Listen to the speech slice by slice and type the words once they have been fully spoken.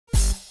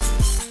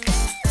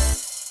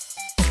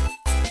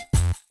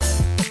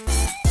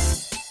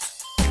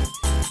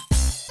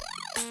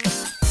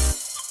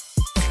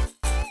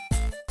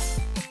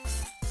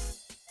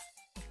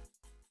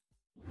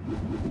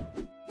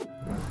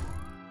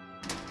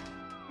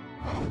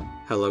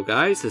Hello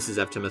guys, this is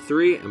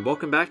Ftema3 and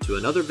welcome back to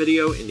another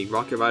video in the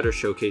Rocket Rider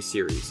Showcase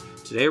series.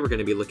 Today we're going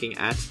to be looking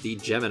at the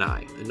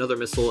Gemini, another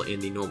missile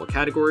in the normal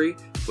category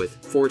with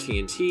 4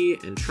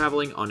 TNT and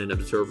traveling on an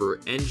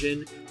observer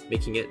engine,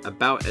 making it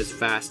about as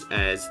fast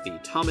as the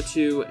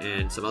Tomahawk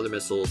and some other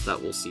missiles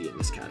that we'll see in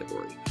this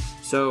category.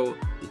 So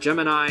the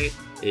Gemini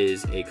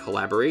is a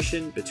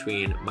collaboration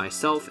between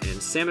myself and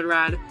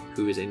Salmonrad,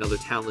 who is another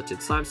talented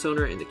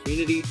slimestoner in the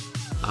community.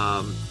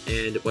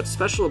 And what's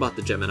special about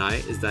the Gemini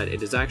is that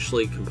it is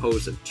actually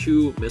composed of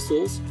 2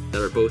 missiles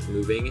that are both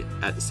moving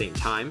at the same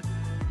time.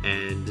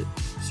 And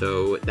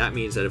so that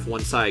means that if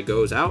one side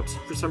goes out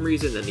for some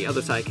reason, then the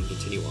other side can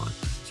continue on.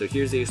 So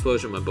here's the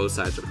explosion when both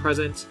sides are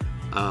present.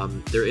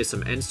 There is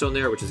some endstone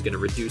there, which is going to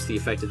reduce the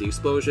effect of the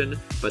explosion,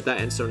 but that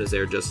endstone is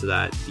there just so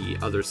that the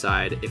other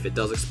side, if it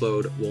does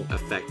explode, won't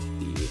affect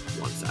the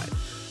one side.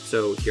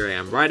 So here I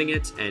am riding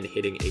it and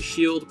hitting a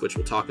shield, which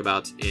we'll talk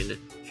about in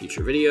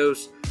future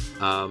videos.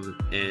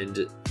 And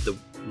the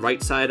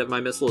right side of my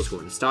missile is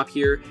going to stop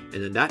here,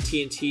 and then that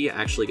TNT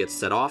actually gets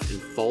set off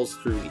and falls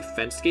through the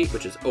fence gate,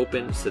 which is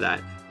open so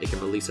that it can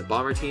release a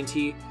bomber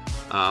TNT,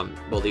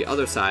 while the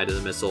other side of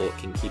the missile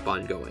can keep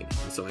on going.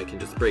 And so I can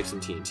just break some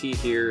TNT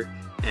here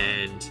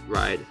and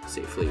ride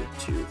safely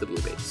to the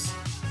blue base.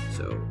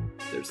 So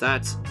there's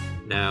that.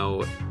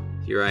 Now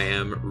here I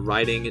am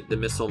riding the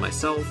missile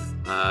myself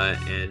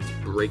and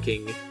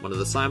breaking one of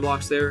the slime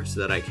blocks there so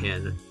that I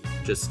can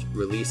just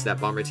release that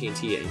bomber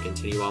TNT and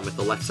continue on with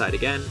the left side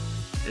again.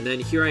 And then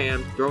here I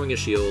am throwing a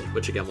shield,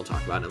 which again we'll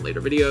talk about in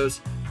later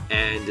videos,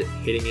 and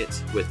hitting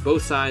it with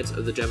both sides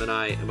of the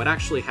Gemini. And what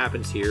actually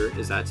happens here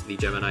is that the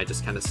Gemini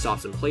just kind of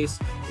stops in place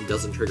and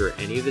doesn't trigger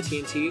any of the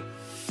TNT.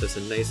 So it's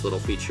a nice little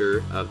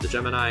feature of the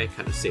Gemini,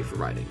 kind of safe for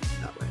riding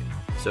that way.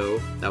 So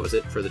that was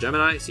it for the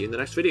Gemini. See you in the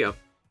next video.